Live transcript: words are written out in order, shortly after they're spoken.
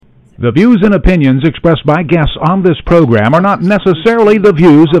The views and opinions expressed by guests on this program are not necessarily the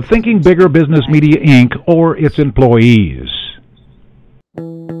views of Thinking Bigger Business Media, Inc. or its employees.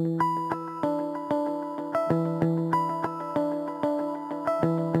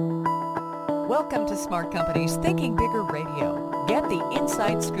 Welcome to Smart Company's Thinking Bigger Radio. Get the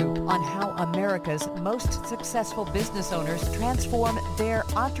inside scoop on how America's most successful business owners transform their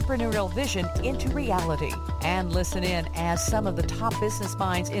entrepreneurial vision into reality. And listen in as some of the top business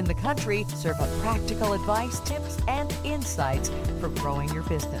minds in the country serve up practical advice, tips, and insights for growing your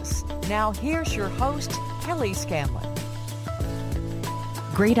business. Now here's your host, Kelly Scanlon.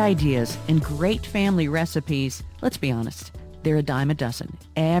 Great ideas and great family recipes. Let's be honest. They're a dime a dozen.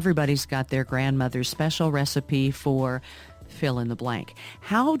 Everybody's got their grandmother's special recipe for fill in the blank.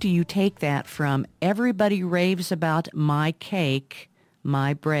 How do you take that from everybody raves about my cake,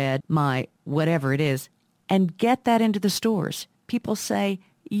 my bread, my whatever it is, and get that into the stores? People say,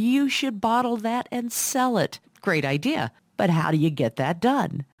 you should bottle that and sell it. Great idea. But how do you get that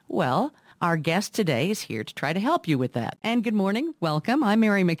done? Well, our guest today is here to try to help you with that. And good morning. Welcome. I'm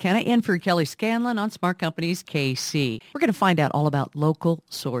Mary McKenna, in for Kelly Scanlon on Smart Company's KC. We're going to find out all about local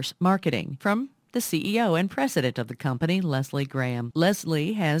source marketing from the CEO and president of the company, Leslie Graham.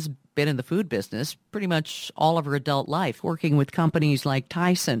 Leslie has been in the food business pretty much all of her adult life, working with companies like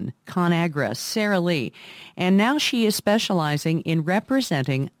Tyson, ConAgra, Sara Lee, and now she is specializing in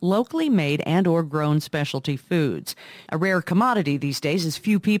representing locally made and or grown specialty foods. A rare commodity these days, as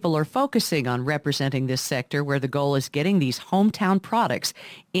few people are focusing on representing this sector, where the goal is getting these hometown products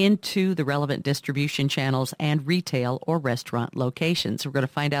into the relevant distribution channels and retail or restaurant locations. We're going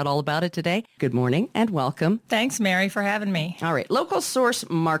to find out all about it today. Good morning and welcome. Thanks, Mary, for having me. All right, local source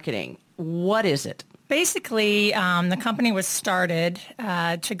marketing. What is it? Basically, the company was started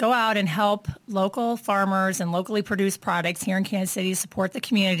to go out and help local farmers and locally produced products here in Kansas City support the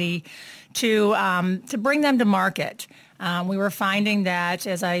community to bring them to market. We were finding that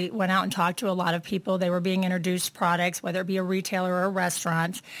as I went out and talked to a lot of people, they were being introduced products, whether it be a retailer or a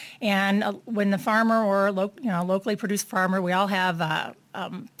restaurant. And when the farmer or locally produced farmer, we all have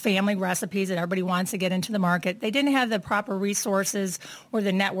family recipes that everybody wants to get into the market. They didn't have the proper resources or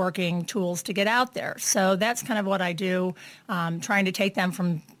the networking tools to get out there. So that's kind of what I do, trying to take them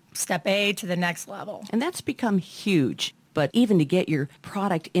from step A to the next level. And that's become huge. But even to get your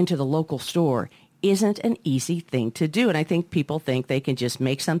product into the local store isn't an easy thing to do. And I think people think they can just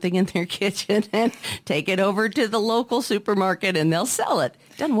make something in their kitchen and take it over to the local supermarket and they'll sell it.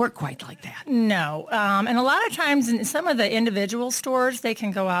 It doesn't work quite like that. No. And a lot of times in some of the individual stores, they can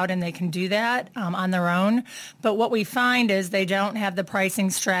go out and they can do that on their own. But what we find is they don't have the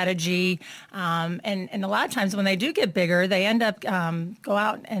pricing strategy. And a lot of times when they do get bigger, they end up go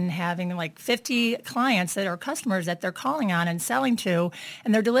out and having like 50 clients that are customers that they're calling on and selling to,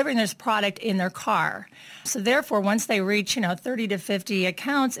 and they're delivering this product in their car. So therefore, once they reach, 30 to 50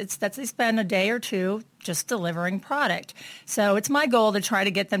 accounts, it's that they spend a day or two just delivering product. So it's my goal to try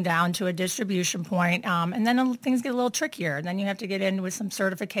to get them down to a distribution point, and then things get a little trickier. And then you have to get in with some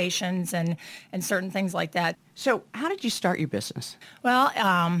certifications and certain things like that. So how did you start your business? Well,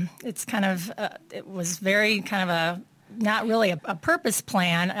 it's kind of, it was very kind of not really a purpose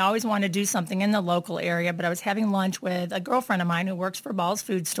plan. I always wanted to do something in the local area, but I was having lunch with a girlfriend of mine who works for Ball's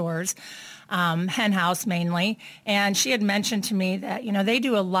Food Stores, Hen House mainly, and she had mentioned to me that, they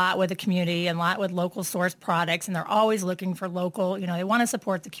do a lot with the community and a lot with local source products, and they're always looking for local, they want to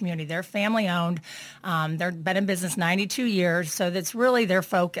support the community. They're family owned. They've been in business 92 years, so that's really their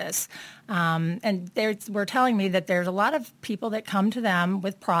focus. And they were telling me that there's a lot of people that come to them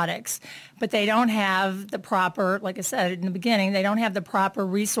with products, but they don't have the proper, like I said in the beginning, they don't have the proper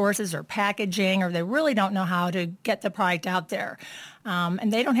resources or packaging, or they really don't know how to get the product out there.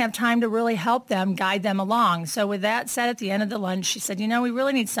 And they don't have time to really help them, guide them along. So with that said, at the end of the lunch, she said, we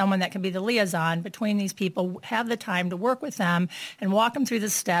really need someone that can be the liaison between these people, have the time to work with them and walk them through the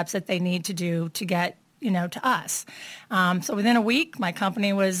steps that they need to do to get to us. So within a week, my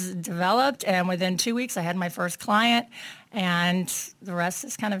company was developed, and within 2 weeks, I had my first client, and the rest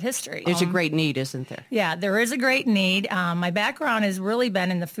is kind of history. There's a great need, isn't there? Yeah, there is a great need. My background has really been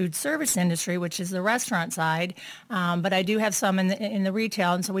in the food service industry, which is the restaurant side, but I do have some in the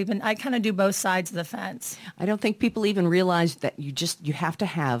retail, and so I kind of do both sides of the fence. I don't think people even realize that you have to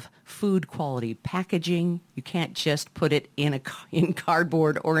have food quality packaging. You can't just put it in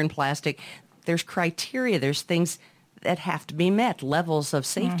cardboard or in plastic. There's criteria. There's things that have to be met, levels of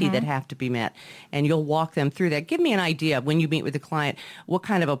safety that have to be met, and you'll walk them through that. Give me an idea when you meet with a client, what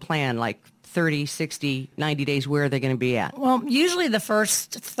kind of a plan, like 30, 60, 90 days, where are they going to be at? Well, usually the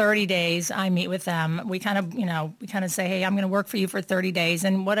first 30 days I meet with them, we kind of say, hey, I'm going to work for you for 30 days.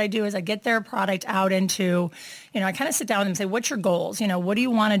 And what I do is I get their product out into, I kind of sit down with them and say, what's your goals? What do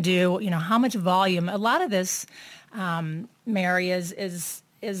you want to do? How much volume? A lot of this, Mary, is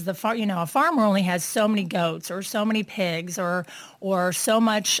a farmer only has so many goats or so many pigs or so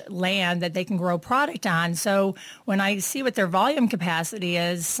much land that they can grow product on. So when I see what their volume capacity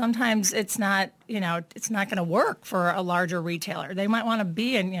is, sometimes it's not going to work for a larger retailer. They might want to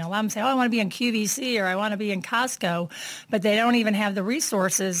be in, a lot of them say, I want to be in QVC or I want to be in Costco, but they don't even have the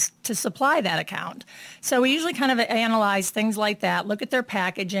resources to supply that account. So we usually kind of analyze things like that, look at their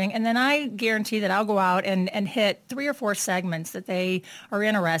packaging, and then I guarantee that I'll go out and hit 3 or 4 segments that they are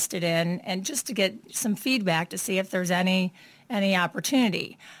interested in, and just to get some feedback to see if there's any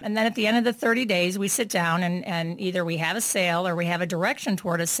opportunity. And then at the end of the 30 days, we sit down and either we have a sale or we have a direction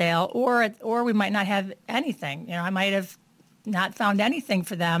toward a sale, or we might not have anything. I might have not found anything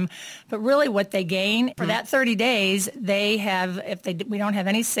for them, but really what they gain for that 30 days, they have, we don't have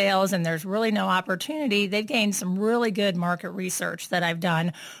any sales and there's really no opportunity, they've gained some really good market research that I've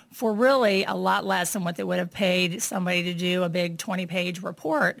done for really a lot less than what they would have paid somebody to do a big 20-page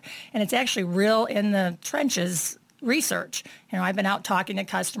report. And it's actually real in the trenches research. I've been out talking to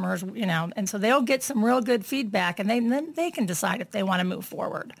customers, and so they'll get some real good feedback, and then they can decide if they want to move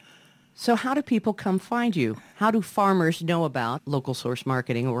forward. So how do people come find you? How do farmers know about Local Source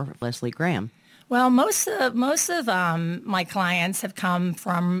Marketing or Leslie Graham? Well, most of my clients have come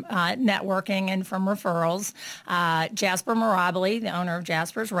from networking and from referrals. Jasper Mirabile, the owner of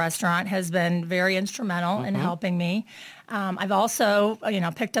Jasper's Restaurant, has been very instrumental in helping me. I've also,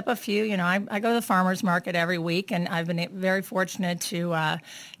 picked up a few. I go to the farmers market every week, and I've been very fortunate to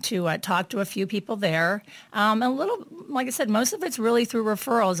talk to a few people there. A little, like I said, most of it's really through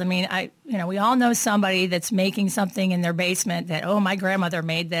referrals. I mean, we all know somebody that's making something in their basement that, oh, my grandmother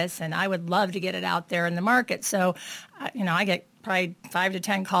made this, and I would love to get it out there in the market. So, I get probably 5 to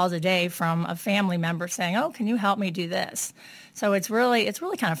 10 calls a day from a family member saying, oh, can you help me do this? So it's really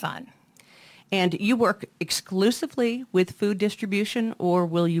kind of fun. And you work exclusively with food distribution, or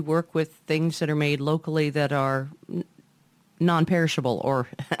will you work with things that are made locally that are non-perishable or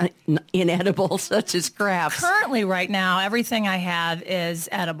inedible, such as crafts? Currently, right now, everything I have is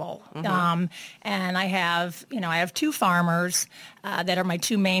edible. And I have 2 farmers that are my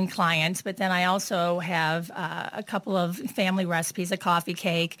 2 main clients, but then I also have a couple of family recipes, a coffee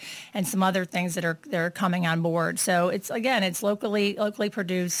cake, and some other things that are coming on board. So it's locally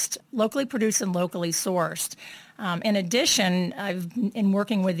produced and locally sourced. In addition, I've been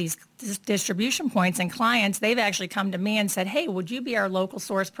working with these distribution points and clients. They've actually come to me and said, hey, would you be our local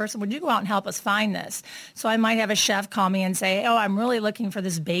source person? Would you go out and help us find this? So I might have a chef call me and say, oh, I'm really looking for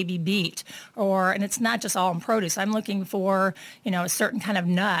this baby beet. And it's not just all in produce. I'm looking for, a certain kind of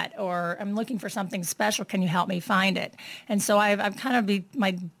nut, or I'm looking for something special. Can you help me find it? And so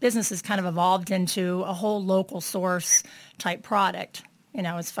my business has kind of evolved into a whole local source type product,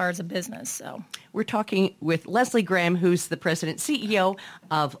 as far as a business. So we're talking with Leslie Graham, who's the president CEO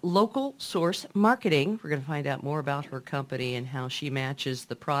of Local Source Marketing. We're going to find out more about her company and how she matches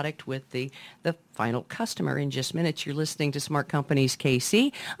the product with the final customer in just minutes. You're listening to Smart Companies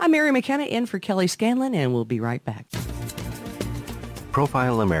KC. I'm Mary McKenna, in for Kelly Scanlon, and we'll be right back.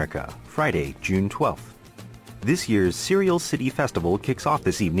 Profile America, Friday, June 12th. This year's Cereal City Festival kicks off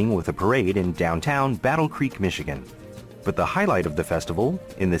this evening with a parade in downtown Battle Creek, Michigan. But the highlight of the festival,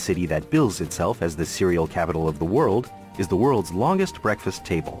 in the city that bills itself as the cereal capital of the world, is the world's longest breakfast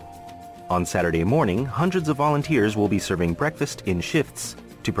table. On Saturday morning, hundreds of volunteers will be serving breakfast in shifts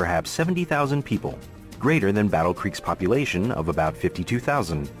to perhaps 70,000 people, greater than Battle Creek's population of about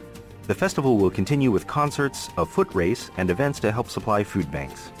 52,000. The festival will continue with concerts, a foot race, and events to help supply food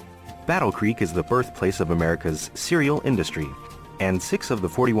banks. Battle Creek is the birthplace of America's cereal industry, and 6 of the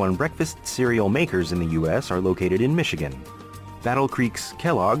 41 breakfast cereal makers in the U.S. are located in Michigan. Battle Creek's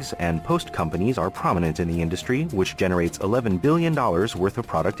Kellogg's and Post companies are prominent in the industry, which generates $11 billion worth of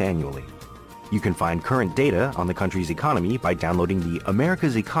product annually. You can find current data on the country's economy by downloading the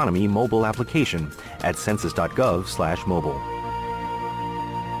America's Economy mobile application at census.gov/mobile.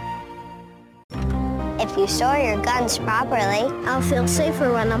 If you store your guns properly, I'll feel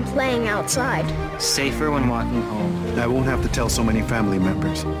safer when I'm playing outside. Safer when walking home. I won't have to tell so many family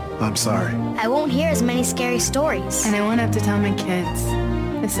members. I'm sorry. I won't hear as many scary stories. And I won't have to tell my kids.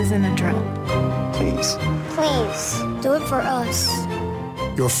 This isn't a drill. Please. Please. Do it for us.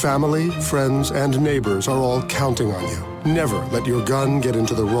 Your family, friends, and neighbors are all counting on you. Never let your gun get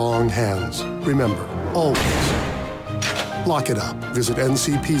into the wrong hands. Remember, always lock it up. Visit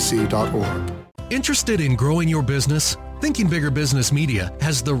ncpc.org. Interested in growing your business? Thinking Bigger Business Media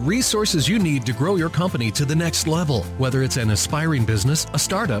has the resources you need to grow your company to the next level, whether it's an aspiring business, a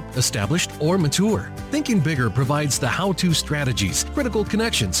startup, established, or mature. Thinking Bigger provides the how-to strategies, critical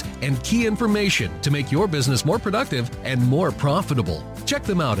connections, and key information to make your business more productive and more profitable. Check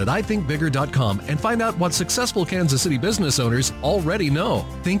them out at ithinkbigger.com and find out what successful Kansas City business owners already know.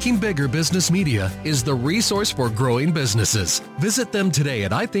 Thinking Bigger Business Media is the resource for growing businesses. Visit them today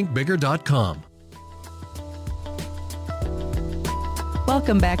at ithinkbigger.com.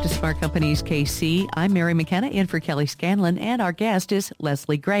 Welcome back to Smart Companies KC. I'm Mary McKenna in for Kelly Scanlon, and our guest is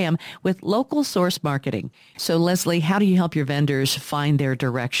Leslie Graham with Local Source Marketing. So Leslie, how do you help your vendors find their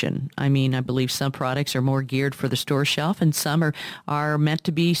direction? I mean, I believe some products are more geared for the store shelf and some are meant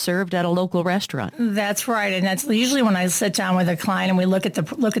to be served at a local restaurant. That's right, and that's usually when I sit down with a client and we look at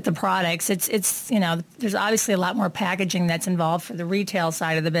the products. It's there's obviously a lot more packaging that's involved for the retail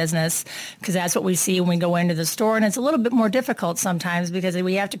side of the business, because that's what we see when we go into the store, and it's a little bit more difficult sometimes because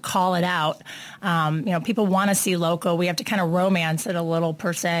we have to call it out. People want to see local. We have to kind of romance it a little,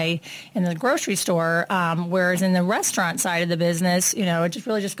 per se, in the grocery store, whereas in the restaurant side of the business, it just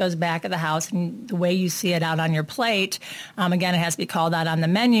really just goes back of the house, and the way you see it out on your plate, again, it has to be called out on the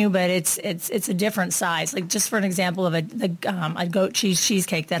menu, but it's a different size. Like, just for an example of a goat cheese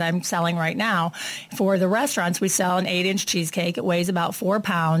cheesecake that I'm selling right now, for the restaurants, we sell an 8-inch cheesecake. It weighs about 4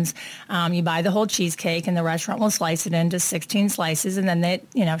 pounds. You buy the whole cheesecake, and the restaurant will slice it into 16 slices, and then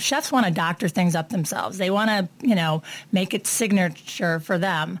chefs want to doctor things up themselves. They want to, make it signature for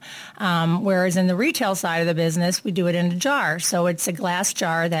them. Whereas in the retail side of the business, we do it in a jar. So it's a glass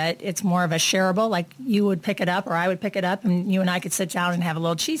jar that it's more of a shareable, like you would pick it up or I would pick it up, and you and I could sit down and have a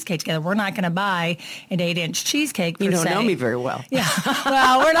little cheesecake together. We're not going to buy an 8-inch cheesecake, per se. You don't know me very well. Yeah.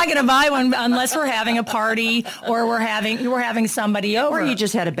 Well, we're not going to buy one unless we're having a party or we're having somebody over. Or you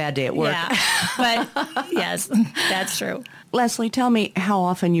just had a bad day at work. Yeah. But yes, that's true. Leslie, tell me how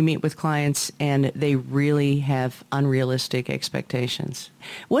often you meet with clients and they really have unrealistic expectations.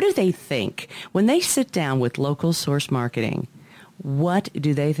 What do they think? When they sit down with Local Source Marketing, what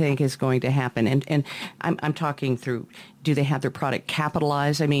do they think is going to happen? And I'm talking through, do they have their product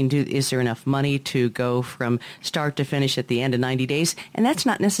capitalized? I mean, is there enough money to go from start to finish at the end of 90 days? And that's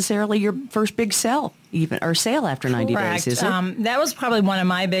not necessarily your first big sell, even, or sale after 90 Correct. days, is it? That was probably one of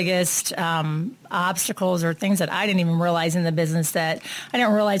my biggest obstacles, or things that I didn't even realize in the business, that I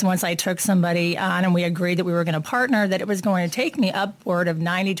didn't realize once I took somebody on and we agreed that we were going to partner, that it was going to take me upward of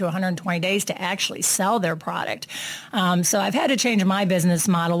 90 to 120 days to actually sell their product. So I've had to change my business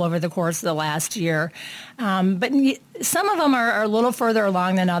model over the course of the last year. But some of them are a little further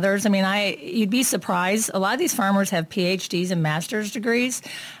along than others. I mean, you'd be surprised. A lot of these farmers have PhDs and master's degrees.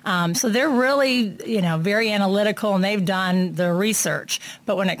 So they're really, very analytical, and they've done the research.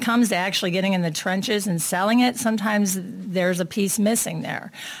 But when it comes to actually getting in the trenches and selling it, sometimes there's a piece missing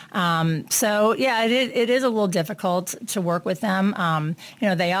there. So yeah, it is a little difficult to work with them.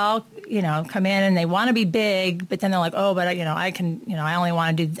 They all, come in and they want to be big, but then they're like, oh, but I only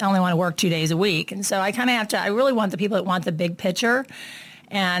want to work 2 days a week. And so I kind of have to, I really want the people that want the big picture.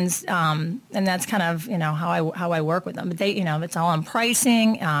 And that's kind of, how I work with them. But they, it's all on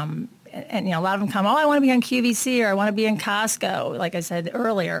pricing. And a lot of them come, oh, I want to be on QVC, or I want to be in Costco, like I said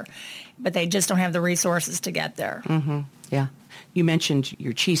earlier, but they just don't have the resources to get there. Mm-hmm. Yeah. You mentioned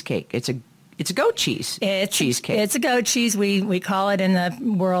your cheesecake. It's a goat cheese cheesecake. It's a goat cheese. We call it in the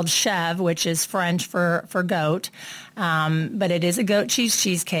world chèvre, which is French for goat. But it is a goat cheese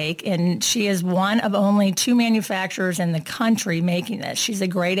cheesecake, and she is one of only 2 manufacturers in the country making this. She's a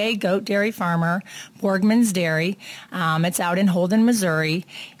grade A goat dairy farmer, Borgman's Dairy. It's out in Holden, Missouri,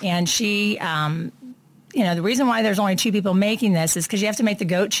 and she... the reason why there's only 2 people making this is because you have to make the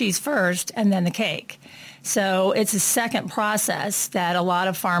goat cheese first and then the cake. So it's a second process that a lot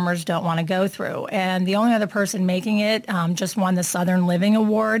of farmers don't want to go through. And the only other person making it just won the Southern Living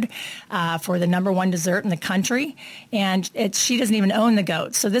Award for the #1 dessert in the country. And she doesn't even own the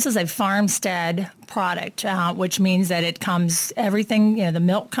goats. So this is a farmstead product, which means that it comes, everything, the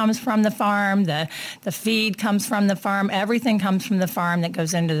milk comes from the farm, the feed comes from the farm, everything comes from the farm that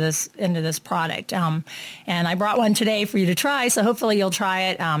goes into this product. And I brought one today for you to try, so hopefully you'll try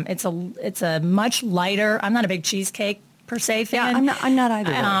it. It's a much lighter, I'm not a big cheesecake per se fan. Yeah, I'm not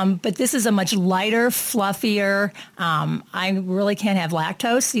either. But this is a much lighter, fluffier. I really can't have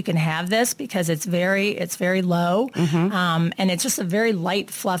lactose. You can have this because it's very low. Mm-hmm. And it's just a very light,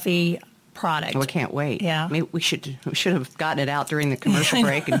 fluffy product. Oh, I can't wait. Yeah. Maybe we should have gotten it out during the commercial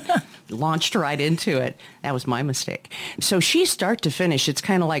break and launched right into it. That was my mistake. So she's start to finish. It's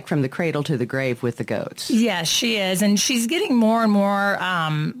kind of like from the cradle to the grave with the goats. Yes, she is. And she's getting more and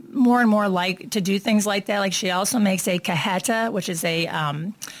more like to do things like that. Like she also makes a cajeta, which is a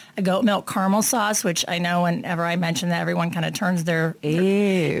goat milk caramel sauce, which I know whenever I mention that, everyone kind of turns their ew.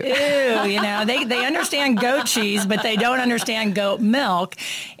 You know, they understand goat cheese, but they don't understand goat milk.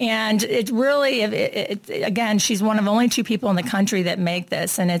 And it really, again, she's one of only 2 people in the country that make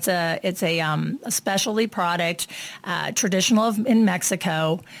this, and it's a specialty product, traditional in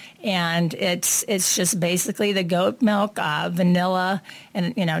Mexico. And it's just basically the goat milk, vanilla,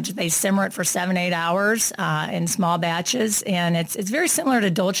 and they simmer it for 7-8 hours in small batches, and it's very similar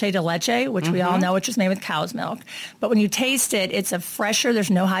to dulce de leche, which we all know, which is made with cow's milk. But when you taste it, it's a fresher.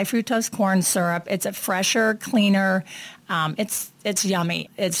 There's no high fructose corn syrup. It's a fresher, cleaner. It's yummy.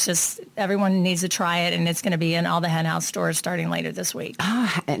 It's just, everyone needs to try it, and it's going to be in all the Hen House stores starting later this week.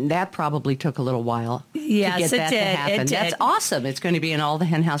 And that probably took a little while yes, to get that to happen. It did. That's awesome. It's going to be in all the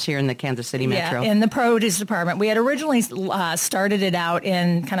Hen House here in the Kansas City Metro. Yeah, in the produce department. We had originally started it out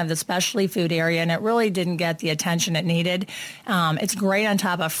in kind of the specialty food area, and it really didn't get the attention it needed. It's great on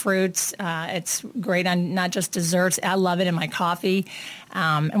top of fruits. It's great on not just desserts. I love it in my coffee.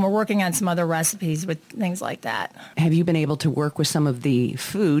 And we're working on some other recipes with things like that. Have you been able to work with some of the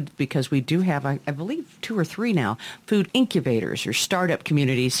food, because we do have, I believe, 2 or 3 now, food incubators or startup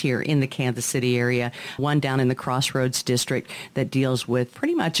communities here in the Kansas City area, one down in the Crossroads district that deals with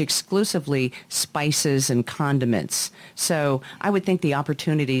pretty much exclusively spices and condiments. So I would think the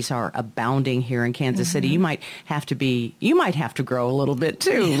opportunities are abounding here in Kansas City. You might have to grow a little bit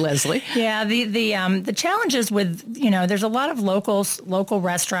too, Leslie. Yeah, the challenges with, there's a lot of local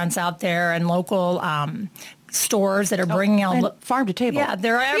restaurants out there and local stores that are bringing out farm to table. Yeah,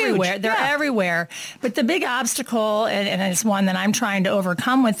 they're everywhere. They're everywhere. But the big obstacle, and it's one that I'm trying to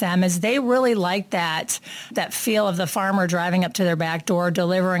overcome with them, is they really like that feel of the farmer driving up to their back door,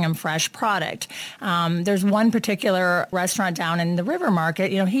 delivering them fresh product. There's one particular restaurant down in the River Market.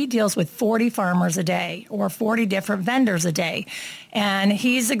 He deals with 40 farmers a day or 40 different vendors a day, and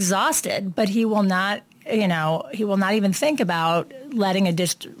he's exhausted, but he will not even think about letting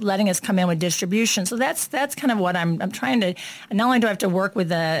us come in with distribution. So that's kind of what I'm trying to. Not only do I have to work with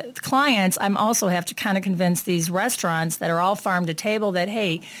the clients, I'm also have to kind of convince these restaurants that are all farm to table that,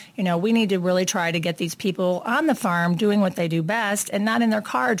 hey, we need to really try to get these people on the farm doing what they do best and not in their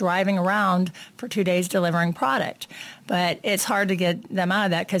car driving around for 2 days delivering product. But it's hard to get them out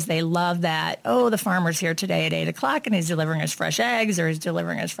of that because they love that, the farmer's here today at 8 o'clock and he's delivering us fresh eggs or he's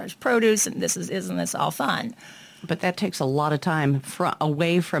delivering us fresh produce, and isn't this all fun? But that takes a lot of time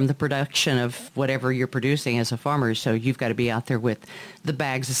away from the production of whatever you're producing as a farmer. So you've got to be out there with the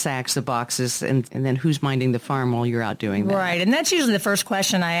bags, the sacks, the boxes, and then who's minding the farm while you're out doing that? Right, and that's usually the first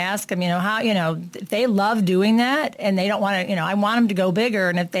question I ask them. How if they love doing that and they don't want to, I want them to go bigger,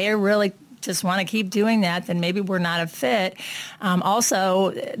 and if they really just want to keep doing that, then maybe we're not a fit.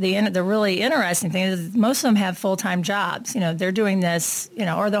 Also, the really interesting thing is most of them have full-time jobs. They're doing this,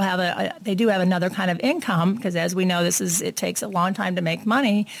 or they do have another kind of income, because as we know, it takes a long time to make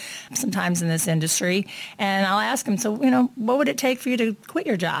money sometimes in this industry. And I'll ask them, so, what would it take for you to quit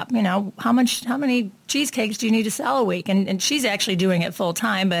your job? How many cheesecakes do you need to sell a week? And she's actually doing it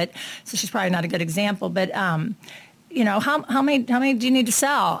full-time, so she's probably not a good example, but how many do you need to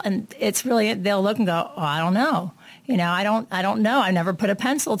sell? And it's really, they'll look and go, I don't know. I don't know. I never put a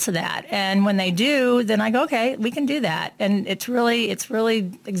pencil to that. And when they do, then I go, okay, we can do that. And it's really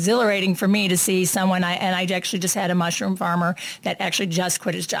exhilarating for me to see someone. I actually just had a mushroom farmer that actually just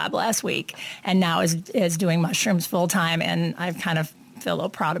quit his job last week and now is doing mushrooms full time. And I kind of feel a little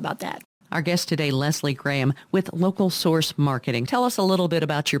proud about that. Our guest today, Leslie Graham with Local Source Marketing. Tell us a little bit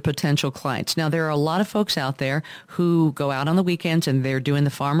about your potential clients. Now, there are a lot of folks out there who go out on the weekends and they're doing the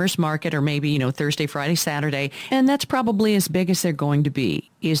farmer's market, or maybe, Thursday, Friday, Saturday, and that's probably as big as they're going to be.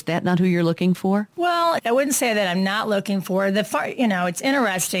 Is that not who you're looking for? Well, I wouldn't say that I'm not looking for it's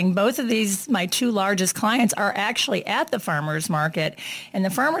interesting. Both of these, my 2 largest clients, are actually at the farmer's market, and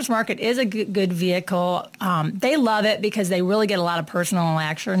the farmer's market is a good vehicle. They love it because they really get a lot of personal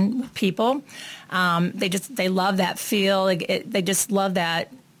interaction with people. They love that feel. They just love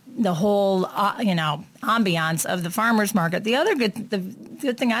that. The whole, ambiance of the farmer's market. The other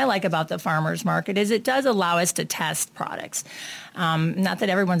good thing I like about the farmer's market is it does allow us to test products. Not that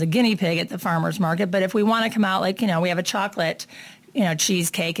everyone's a guinea pig at the farmer's market, but if we want to come out, we have a chocolate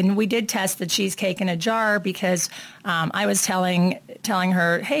cheesecake. And we did test the cheesecake in a jar because I was telling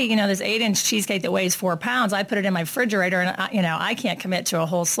her, hey, this 8-inch cheesecake that weighs 4 pounds, I put it in my refrigerator, and I can't commit to a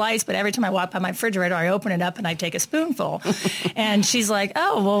whole slice, but every time I walk by my refrigerator, I open it up and I take a spoonful. And she's like,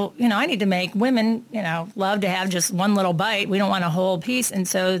 oh, well, I need to make women, love to have just one little bite. We don't want a whole piece. And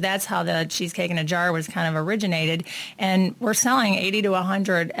so that's how the cheesecake in a jar was kind of originated. And we're selling 80 to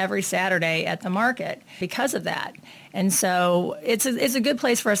 100 every Saturday at the market because of that. And so it's a good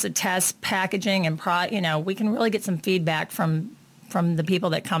place for us to test packaging and we can really get some feedback from the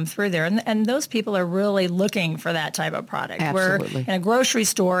people that come through there. And those people are really looking for that type of product. Absolutely. Where in a grocery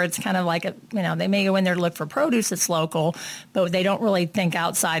store, it's kind of like, they may go in there to look for produce that's local, but they don't really think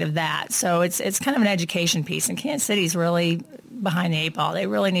outside of that. So it's kind of an education piece. And Kansas City's really behind the 8 ball. They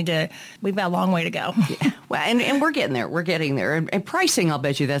really need to, we've got a long way to go. Yeah. Well, and we're getting there. We're getting there. And pricing, I'll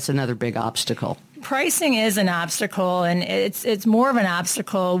bet you that's another big obstacle. Pricing is an obstacle, and it's more of an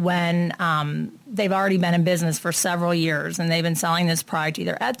obstacle when they've already been in business for several years and they've been selling this product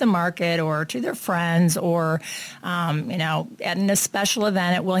either at the market or to their friends or, at a special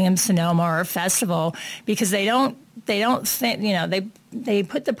event at Williams-Sonoma or a festival, because they don't think, they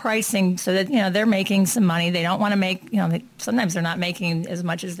put the pricing so that, they're making some money. They don't want to make, sometimes they're not making as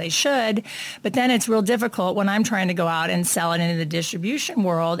much as they should, but then it's real difficult when I'm trying to go out and sell it into the distribution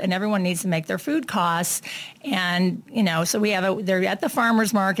world, and everyone needs to make their food costs. And, so they're at the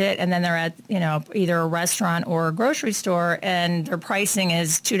farmer's market, and then they're at, either a restaurant or a grocery store, and their pricing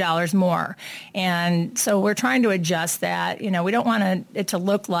is $2 more. And so we're trying to adjust that. We don't want it to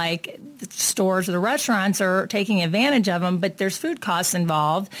look like the stores or the restaurants are taking advantage of them, but there's food costs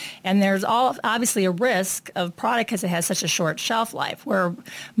involved, and there's obviously a risk of product because it has such a short shelf life, where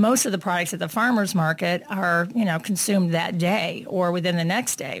most of the products at the farmer's market are, consumed that day or within the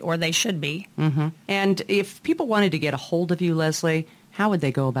next day, or they should be. Mm-hmm. And if people wanted to get a hold of you, Leslie, how would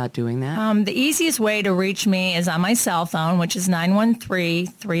they go about doing that? The easiest way to reach me is on my cell phone, which is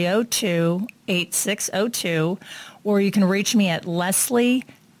 913-302-8602, or you can reach me at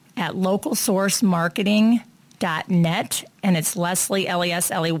Leslie@localsourcemarketing.net, and it's Leslie,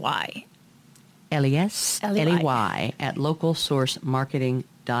 L-E-S-L-E-Y. L-E-S-L-E-Y at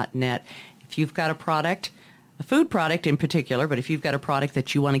localsourcemarketing.net. If you've got a product, a food product in particular, but if you've got a product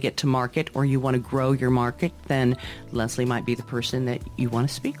that you want to get to market or you want to grow your market, then Leslie might be the person that you want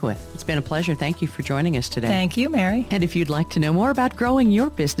to speak with. It's been a pleasure. Thank you for joining us today. Thank you, Mary. And if you'd like to know more about growing your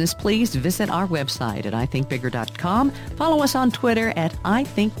business, please visit our website at ithinkbigger.com. Follow us on Twitter at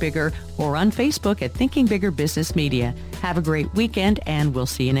ithinkbigger or on Facebook at Thinking Bigger Business Media. Have a great weekend, and we'll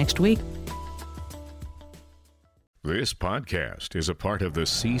see you next week. This podcast is a part of the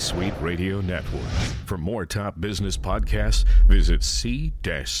C-Suite Radio Network. For more top business podcasts, visit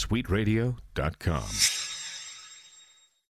c-suiteradio.com.